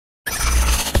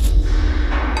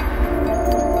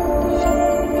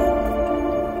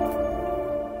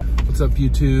What's up,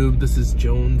 YouTube? This is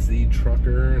Jones the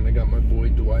Trucker, and I got my boy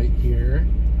Dwight here.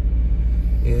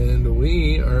 And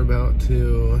we are about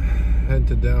to head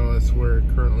to Dallas. We're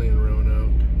currently in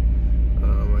Roanoke.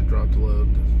 I dropped a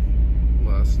load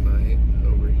last night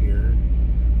over here.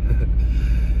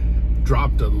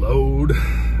 Dropped a load.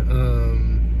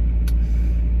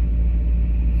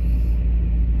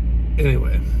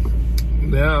 Anyway,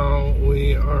 now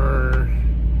we are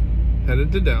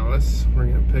headed to Dallas. We're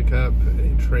going to pick up a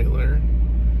trailer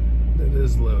that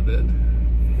is loaded,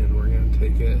 and we're going to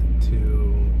take it to,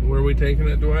 where are we taking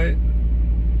it, Dwight?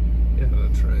 Yeah,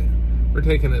 that's right. We're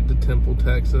taking it to Temple,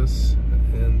 Texas,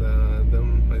 and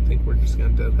then I think we're just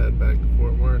going to head back to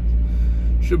Fort Worth.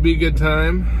 Should be a good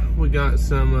time. We got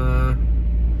some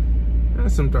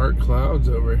dark clouds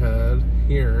overhead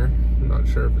here. I'm not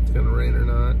sure if it's going to rain or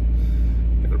not.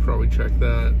 Gotta probably check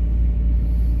that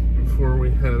before we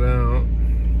head out.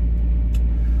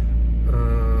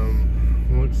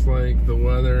 Looks like the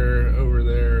weather over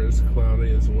there is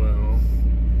cloudy as well,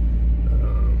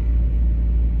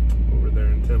 over there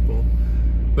in Temple.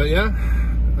 But yeah,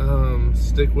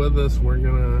 stick with us. We're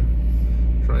gonna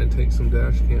try and take some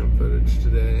dash cam footage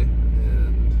today,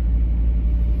 and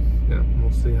yeah,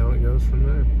 we'll see how it goes from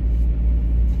there.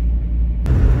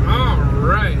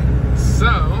 Alright,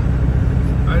 so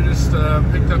I just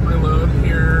picked up my load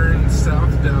here in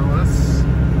South Dallas.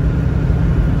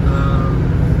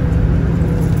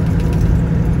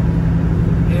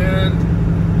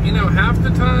 And, you know, half the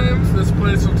time this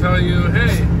place will tell you,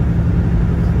 hey,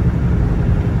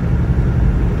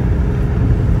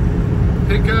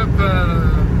 pick up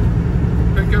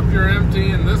your empty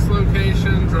in this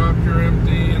location, drop your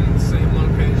empty in the same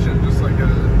location, just like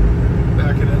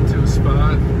back it into a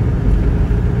spot.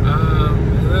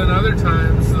 And then other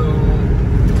times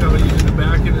they'll tell you to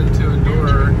back it into a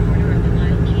door.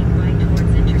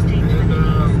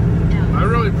 And I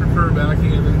really prefer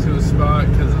backing it into a spot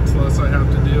because it's less I have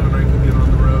to do and I can get on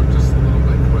the road just a little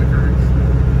bit quicker.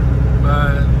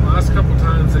 But the last couple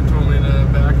times they told me to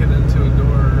back it into a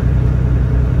door.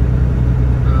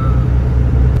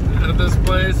 At this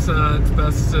place, it's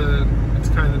best to, it's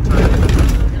kind of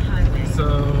tight. So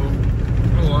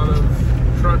a lot of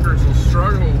truckers will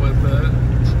struggle with it,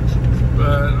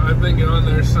 but I've been going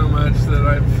there so much that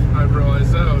I've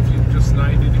realized, oh, if you just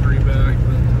 90-degree back,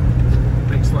 then it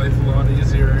makes life a lot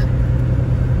easier.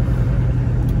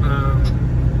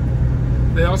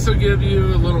 They also give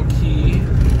you a little key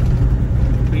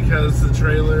because the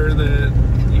trailer that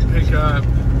you pick up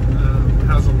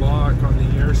has a lock on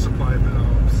the air supply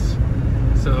valves,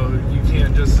 so you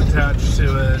can't just attach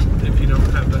to it if you don't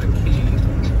have that key.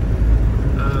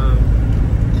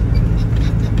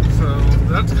 So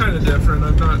that's kind of different.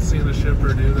 I've not seen a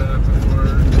shipper do that before,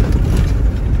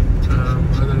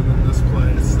 other than this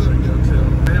place that I go to.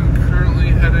 I am currently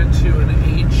headed to an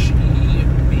HEB.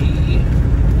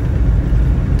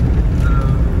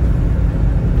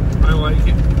 I like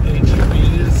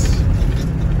HEBs.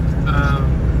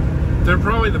 They're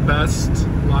probably the best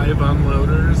live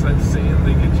unloaders I've seen.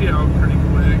 They get you out pretty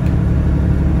quick.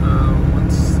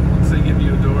 Once they give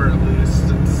you a door, at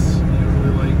least, it's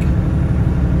usually like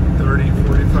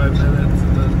 30-45 minutes,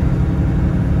 and then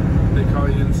they call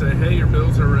you and say, hey, your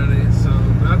bills are ready. So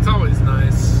that's always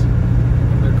nice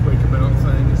when they're quick about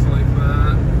things like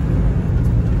that.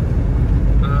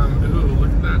 Ooh,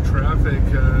 look at that traffic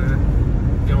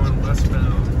going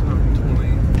westbound on 20.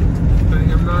 Dang,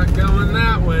 I'm not going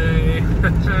that way.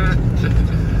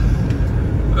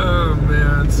 Oh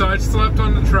man, so I slept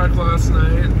on the truck last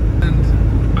night,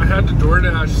 and I had to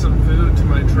DoorDash some food to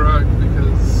my truck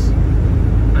because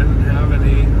I didn't have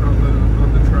any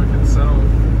on the truck itself.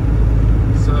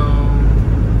 So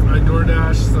I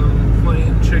DoorDashed some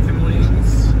plain chicken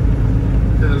wings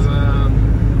because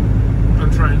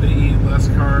I'm trying to eat less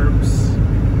carbs.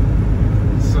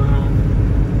 So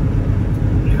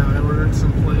yeah, I ordered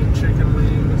some plain chicken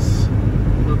wings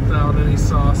without any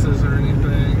sauces or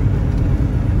anything,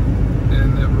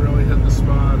 and it really hit the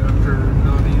spot after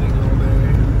not eating all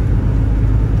day.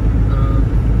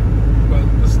 But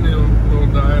this new little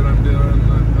diet I'm doing,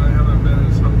 I haven't been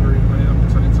as hungry. My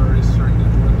appetite's already starting to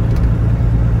dwindle.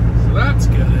 So that's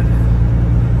good.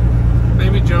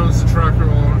 Maybe Jones the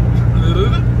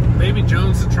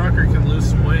trucker can lose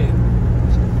some weight.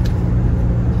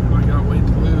 I got weight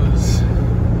to lose.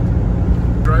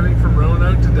 Driving from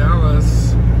Roanoke to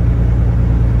Dallas,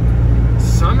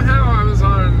 somehow I was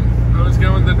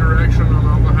going the direction on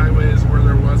all the highways where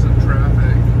there wasn't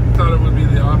traffic. I thought it would be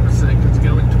the opposite, because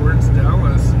going towards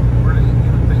Dallas in the morning,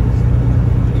 you would think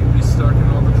you'd be stuck in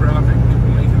all the traffic, people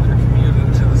making their commute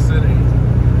into the city.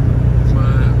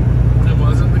 But it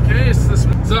wasn't the case.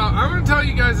 So I'm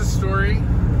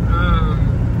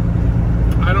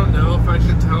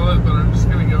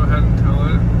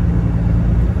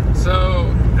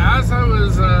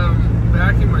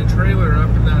backing my trailer up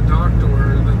in that dock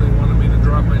door that they wanted me to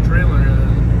drop my trailer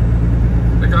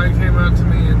in, the guy came up to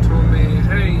me and told me,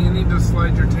 hey, you need to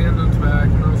slide your tandems back.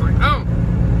 And I was like, oh,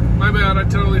 my bad, I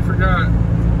totally forgot.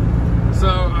 So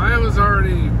I was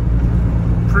already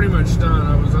pretty much done.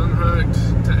 I was unhooked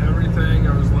to everything.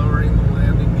 I was lowering the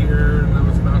landing gear and I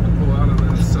was about to pull out of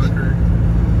that sucker.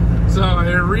 So I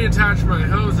reattached my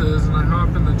hoses and I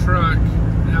hop in the truck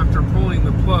after pulling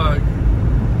the plug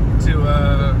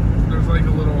to, there's like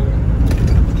a little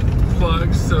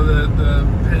plug so that the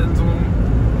pins will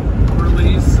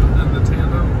release and the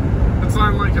tandem. It's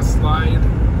on like a slide.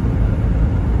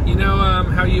 You know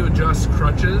how you adjust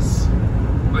crutches?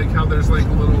 Like how there's like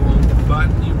a little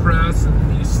button you press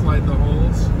and you slide the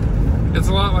holes. It's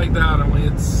a lot like that, only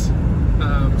it's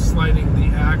sliding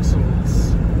the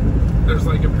axles. There's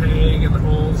like a peg and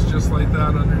holes just like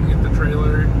that underneath the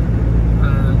trailer.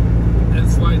 It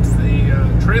slides the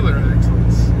trailer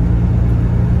axles.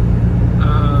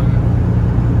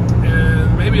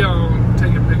 And maybe I'll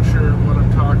take a picture of what I'm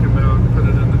talking about and put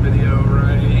it in the video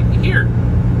right here.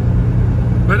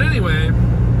 But anyway,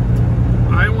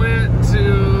 I went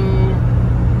to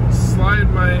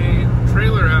slide my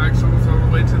trailer axles all the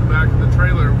way to the back of the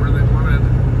trailer where they wanted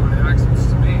my axles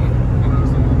to be when I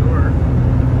was in the door.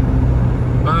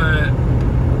 But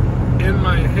in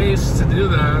my haste to do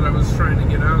that, I was trying to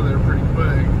get out of there pretty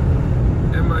quick.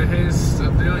 In my haste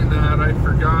of doing that, I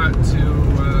forgot to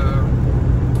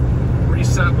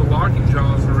reset the locking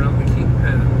jaws around the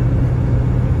kingpin.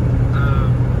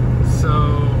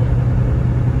 So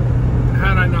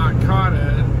had I not caught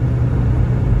it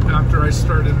after I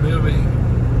started moving,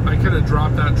 I could have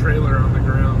dropped that trailer on the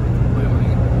ground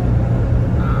completely.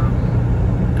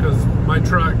 Because my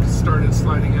truck started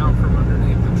sliding out from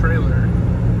underneath the trailer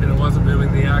and it wasn't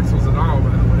moving the axles at all, by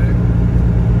the way.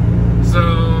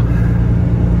 So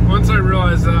once I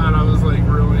realized that, I was like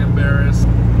really embarrassed.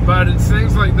 But it's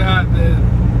things like that,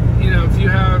 you know, if you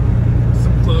have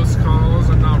some close calls,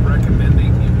 I'm not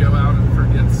recommending you go out and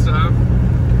forget stuff.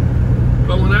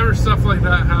 But whenever stuff like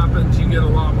that happens, you get a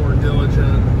lot more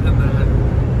diligent in that.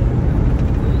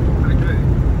 Okay,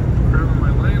 grabbing my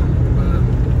lane a little bit.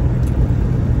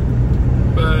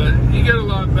 But you get a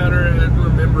lot better at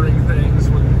remembering things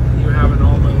when you have an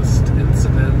almost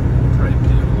incident type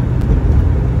deal.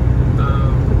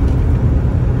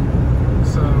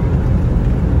 So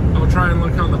I'll try and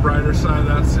look on the brighter side of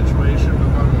that situation. The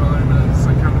bottom line is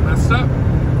I kind of messed up.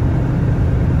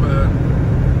 But,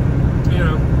 you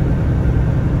know,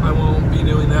 I won't be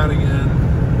doing that again.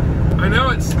 I know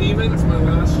at Stevens, my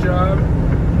last job,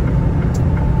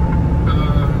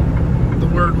 the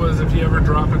word was if you ever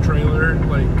drop a trailer,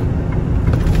 like,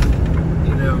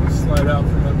 you know, slide out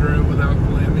from under it without the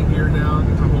landing gear down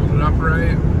to hold it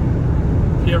upright.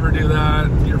 If you ever do that,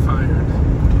 you're fired.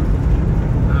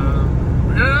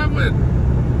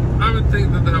 And I would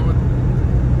think that that would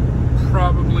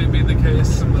probably be the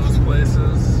case in most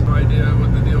places. No idea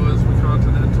what the deal is with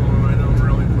Continental, and I don't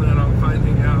really plan on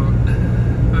finding out.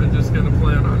 I'm just gonna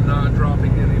plan on not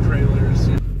dropping any trailers.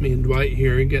 Me and Dwight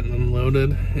here getting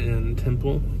unloaded in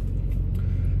Temple,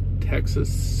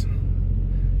 Texas.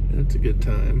 And it's a good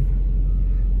time.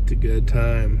 It's a good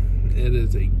time. It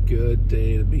is a good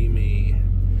day to be me.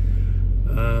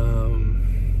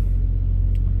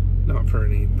 Not for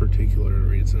any particular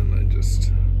reason, I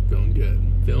just feeling good.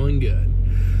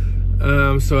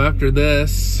 So after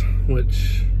this,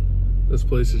 which this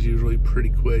place is usually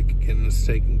pretty quick getting us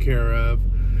taken care of,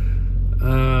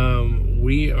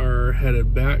 we are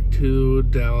headed back to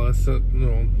Dallas,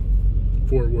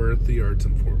 Fort Worth. The yard's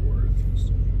in Fort Worth.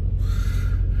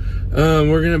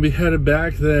 We're gonna be headed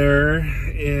back there,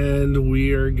 and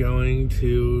we are going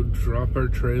to drop our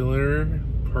trailer,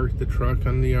 park the truck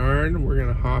on the yard. We're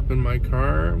gonna hop in my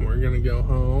car and we're gonna go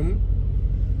home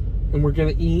and we're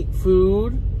gonna eat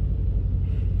food.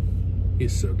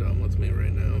 He's so done with me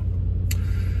right now.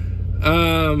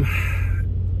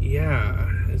 Yeah,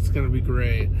 it's gonna be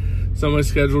great. So my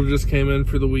schedule just came in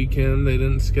for the weekend. They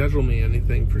didn't schedule me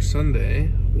anything for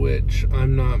Sunday, which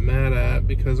I'm not mad at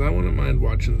because I wouldn't mind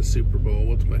watching the Super Bowl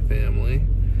with my family.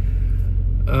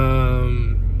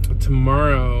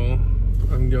 Tomorrow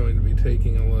I'm going to be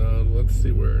taking a load. Let's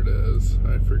see where it is.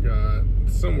 I forgot.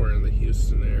 It's somewhere in the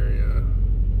Houston area.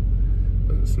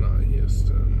 But it's not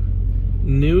Houston.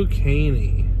 New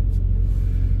Caney.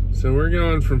 So we're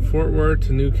going from Fort Worth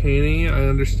to New Caney. I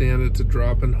understand it's a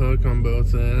drop and hook on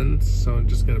both ends. So I'm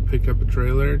just going to pick up a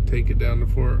trailer, take it down to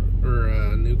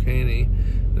New Caney,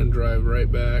 and drive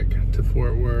right back to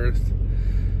Fort Worth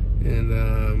and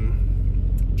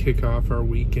kick off our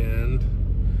weekend.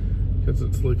 because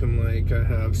it's looking like I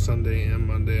have Sunday and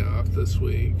Monday off this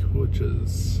week, which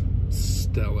is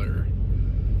stellar.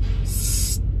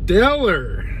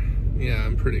 Stellar! Yeah,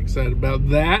 I'm pretty excited about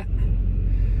that.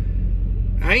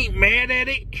 I ain't mad at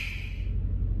it.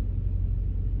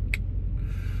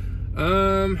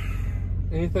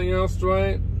 Anything else,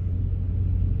 Dwight?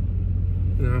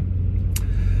 No.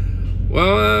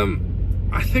 Well,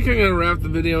 I think I'm gonna wrap the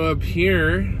video up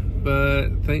here, but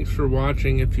thanks for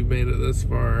watching if you made it this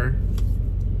far.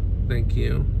 Thank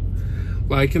you.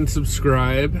 Like and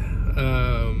subscribe.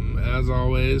 As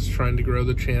always, trying to grow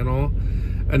the channel.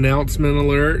 Announcement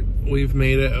alert, we've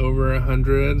made it over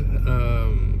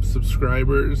 100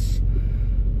 subscribers.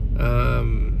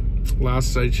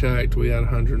 Last I checked, we had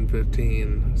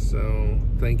 115. So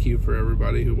thank you for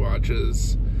everybody who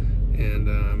watches and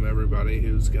everybody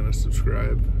who's gonna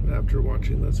subscribe after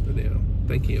watching this video.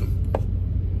 Thank you.